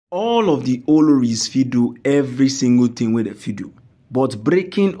All of the Oloris fit do every single thing wey dem fit do, but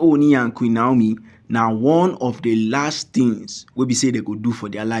breaking Ooni and Queen Naomi na one of the last things wey be say they go do for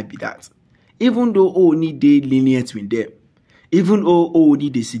their life be that. Even though Ooni dey lenient with them, even though Ooni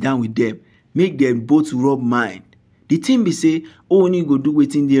dey sit down with them, make them both rub mind. The thing be say Ooni go do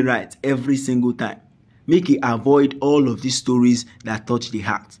wetin dey right every single time, make e avoid all of these stories that touch the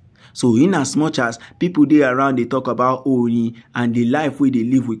heart. So in as much as people dey around they talk about Ooni and the life wey they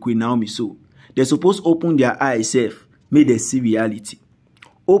live with Queen Naomi, so they suppose open their eyes sef, make they see reality.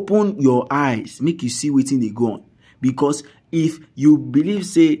 Open your eyes, make you see wetin dey go on. Because if you believe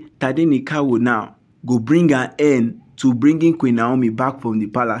say Tadenikawo now go bring an end to bringing Queen Naomi back from the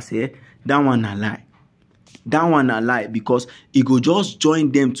palace, that one na lie. That one na lie, because e go just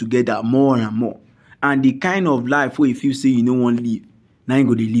join them together more and more. And the kind of life where if you say you no wan live, now you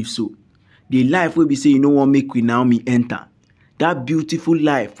go dey live so. The life wey be say you no wan make Queen Naomi enter, that beautiful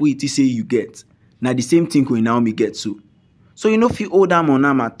life wey you say you get, now the same thing Queen Naomi get so. So you no fit hold am on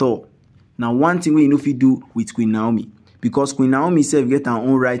am at all. Now one thing wey you no fit do with Queen Naomi, because Queen Naomi self get her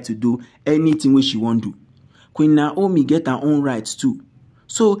own right to do anything wey she wan do. Queen Naomi get her own rights too.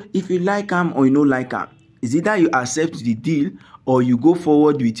 So if you like am or you no like am, is either you accept the deal or you go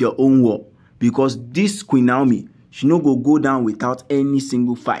forward with your own war. Because this Queen Naomi, she no go down without any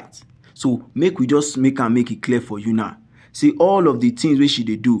single fight. So make we just make it clear for you now. See, all of the things wey she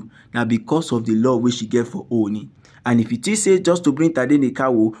dey do now because of the love wey she get for Ooni. And if it is say just to bring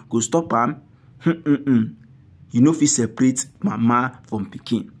Tadenikawo go stop am, you know fit separate mama from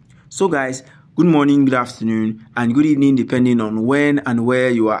pikin. So guys, good morning, good afternoon, and good evening depending on when and where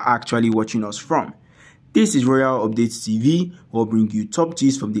you are actually watching us from. This is Royal Updates TV. We'll bring you top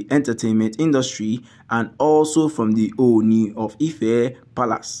gist from the entertainment industry and also from the Ooni of Ife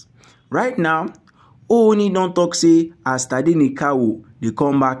Palace. Right now, Ooni don't talk say as Tadenikawo they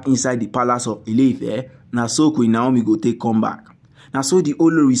come back inside the palace of Ile-Ife, now so Queen Naomi go take come back. Now so the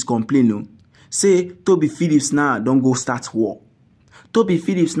Oloris complain no, say TOBI PHILLIPS now don't go start war. TOBI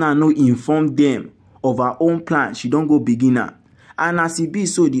PHILLIPS now no inform them of her own plan, she don't go begin her. And as it be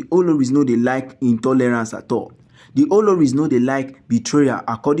so, the Oloris know they like intolerance at all. The Oloris know they like betrayal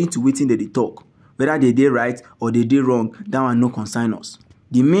according to wetin they talk. Whether they dey right or they dey wrong, that one no concern us.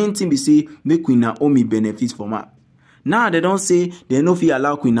 The main thing be say make Queen Naomi benefit from her. Now they don't say they no fit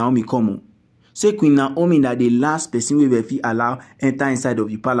allow Queen Naomi come. Say Queen Naomi na the last person we will fit allow enter inside of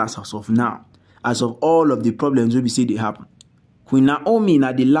the palace as of now. As of all of the problems we be say they happen. Queen Naomi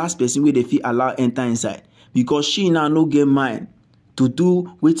na the last person we they fit allow enter inside. Because she now no get mind to do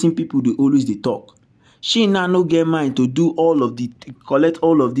wetin people they always they talk. She now no get mind to do all of the collect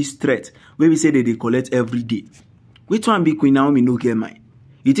all of this threat where we say that they collect every day. Which one be Queen Naomi no get mind?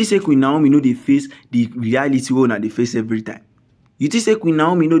 You think say Queen Naomi know they face the reality one they face every time. You think say Queen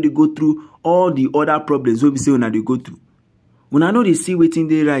Naomi know they go through all the other problems where we say when they go through. When I know they see waiting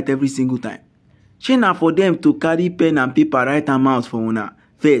they write every single time. She now for them to carry pen and paper write them out for una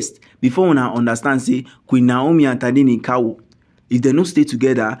first before una understand say Queen Naomi and Tadenikawo, if they no stay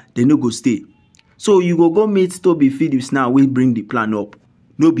together, they no go stay. So you go meet TOBI PHILLIPS now, we bring the plan up.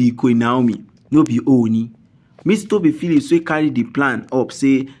 No be Queen Naomi, no be Ooni. Miss TOBI PHILLIPS we carry the plan up,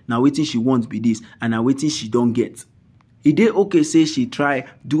 say now waiting she wants be this and now waiting she don't get. It dey okay say she try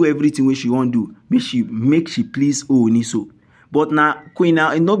do everything what she want do, make she please Ooni so. But now Queen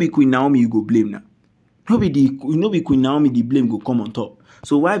Naomi, no be Queen Naomi you go blame now. No be Queen Naomi the blame go come on top.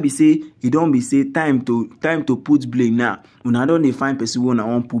 So why be say it don't be say time to put blame now? When I don't find person when I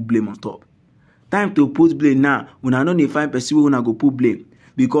want put blame on top. Time to put blame now. When I don't find person when I go put blame.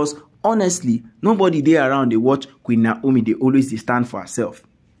 Because honestly, nobody there around they watch Queen Naomi. They always they stand for herself.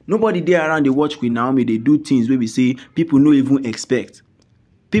 Nobody there around they watch Queen Naomi. They do things where we say people no even expect.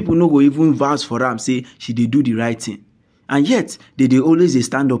 People no go even vouch for them. Say she they do the right thing, and yet they always they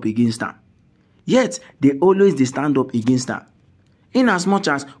stand up against her. Yet they always they stand up against her. In as much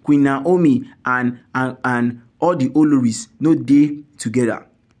as Queen Naomi and all the Oloris no day together.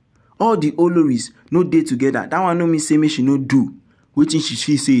 All the Oloris no day together. That one no mean say me she no do wetin she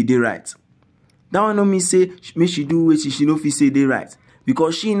feel say they right. That one no mean say me she do wetin she no feel say they right.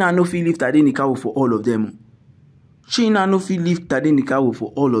 Because she now no feel lift Tadenikawo for all of them. She now no feel lift Tadenikawo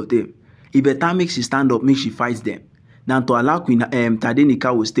for all of them. It better make she stand up, make she fight them, than to allow Queen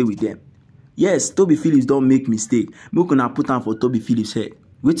Tadenikawo stay with them. Yes, TOBI PHILLIPS don't make mistake. Make una put am for TOBI PHILLIPS head.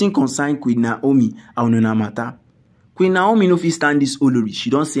 Wetin concern Queen Naomi and una matter. Queen Naomi no fit stand this Olori. She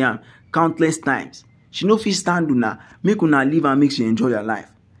don't say am countless times. She no fit stand una. Make una leave her, make she enjoy her life.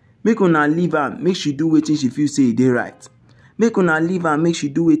 Make una leave her, make she do wetin she feel say they right. Make una leave her, make she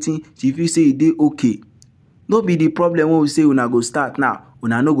do wetin she feel say they okay. No be the problem when we say una go start now,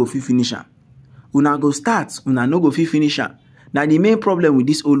 una no go fit finish am. Una go start, una no go fit finish am. Na the main problem with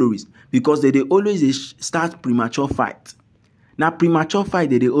this Oloris, because they always start premature fight. Na premature fight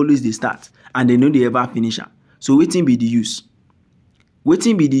they always start, and they no dey ever finish am. So wetin be the use?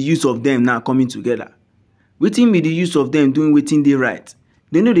 Wetin be the use of them now coming together? Wetin be the use of them doing wetin dey right?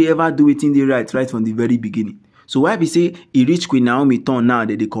 They no dey ever do wetin dey right from the very beginning. So why be say e reach Queen Naomi turn now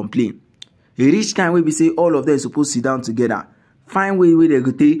they complain? E reach time wey be say all of them suppose sit down together, find way wey they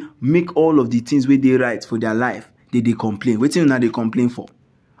go take make all of the things wey dey right for their life. They complain. Wetin una dey complain for?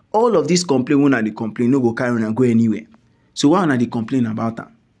 All of this complain una dey complain no go carry una go anywhere. So why una dey complain about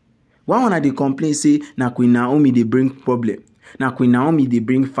am? Why una dey complain say na Queen Naomi dey bring problem? Na Queen Naomi dey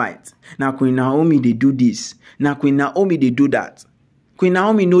bring fight. Na Queen Naomi dey do this. Na Queen Naomi dey do that. Queen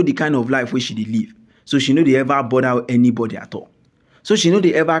Naomi know the kind of life wey she dey live. So she no dey ever bother anybody at all. So she no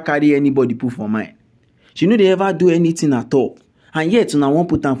dey ever carry anybody put for mind. She no dey ever do anything at all. And yet una wan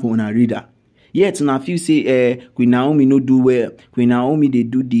put am for una radar. Yet una feel say Queen Naomi no do well. Queen Naomi dey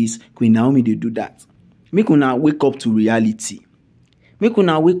do this. Queen Naomi dey do that. Make una wake up to reality. Make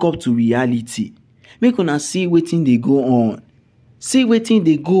una wake up to reality. Make una see wetin dey go on. See wetin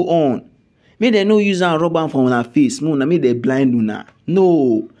dey go on. Make dem no use am rub am for una face. Make dem blind una.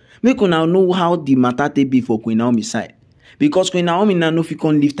 No. Make una know how the matter take be for Queen Naomi side. Because Queen Naomi now no fit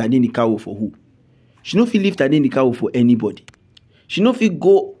come lift Tadenikawo for who? She no fit lift Tadenikawo for anybody. She no fit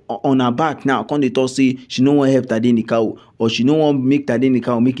go on her back now, come dey talk say she no wan help Tadenikawo, or she no wan make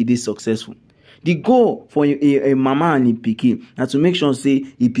Tadenikawo make it dey successful. The goal for a mama and a pikin na to make sure say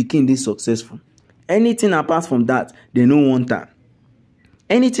a pikin dey successful. Anything apart from that, they no want am.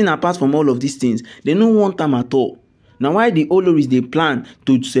 Anything apart from all of these things, they no want am at all. Now why the Oloris they plan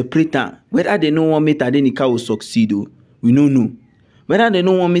to separate am? Whether they no want make Tadenikawo succeed, we no know. Whether they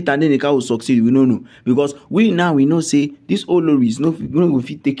no want make Tadenikawo succeed, we no know. Because we know say this Oloris no go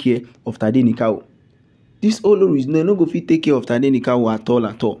fit take care of Tadenikawo. This Oloris no go fit take care of Tadenikawo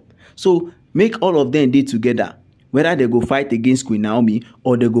at all. So make all of them dey together. Whether they go fight against Queen Naomi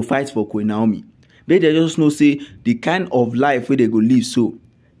or they go fight for Queen Naomi. They just know say the kind of life where they go live so.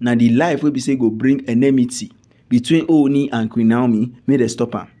 Now the life where we say go bring enmity between Ooni and Queen Naomi, may they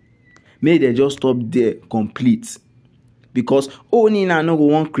stop am. May they just stop there complete. Because Ooni now no go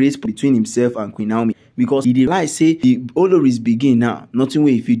want create between himself and Queen Naomi. Because he like say the Oloris begin now. Nothing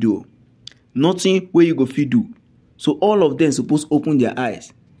where if you do. Nothing where you go fit do. So all of them supposed open their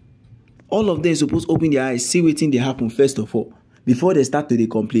eyes. All of them supposed open their eyes, see wetin dey happen first of all, before they start to dey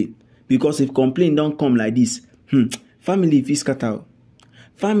complain. Because if complaint don't come like this, family fit scatter.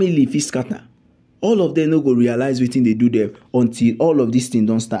 Family fit scatter. All of them no go realize wetin they do there until all of this thing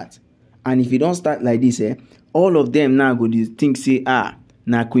don't start. And if it don't start like this, all of them now go think say,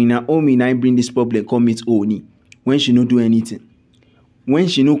 na Queen Naomi now bring this problem come meet Ooni, when she no do anything, when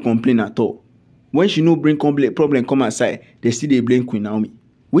she no complain at all, when she no bring problem come aside, they still dey blame Queen Naomi.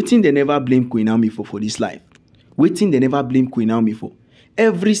 Wetin they never blame Queen Naomi for this life. Wetin they never blame Queen Naomi for.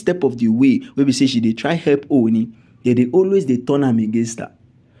 Every step of the way, where we say she dey try help Ooni, they always they turn am against her.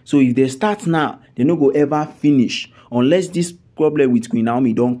 So if they start now, they no go ever finish unless this problem with Queen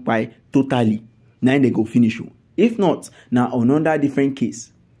Naomi don't kpai totally. Now they go finish. If not, now another different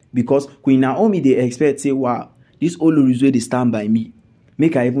case. Because Queen Naomi they expect say, wow, this Oloris wey they stand by me.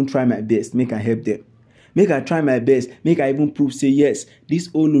 Make I even try my best, make I help them. Make I try my best, make I even prove say yes, this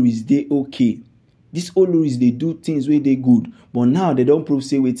Oloris they okay. This Oloris they do things where they good. But now they don't prove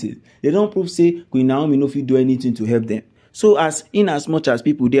say waiting. They don't prove say Queen Naomi no fit do anything to help them. So as much as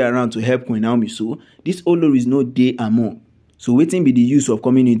people they around to help Queen Naomi, so this Oloris no dey among. So waiting be the use of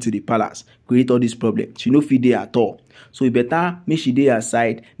coming into the palace, create all this problem. She no fit dey at all. So it better make she dey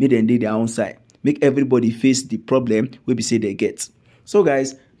aside, make them dey their own side. Make everybody face the problem where we say they get. So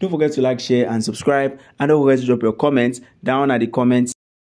guys, don't forget to like, share, and subscribe. And don't forget to drop your comments down at the comments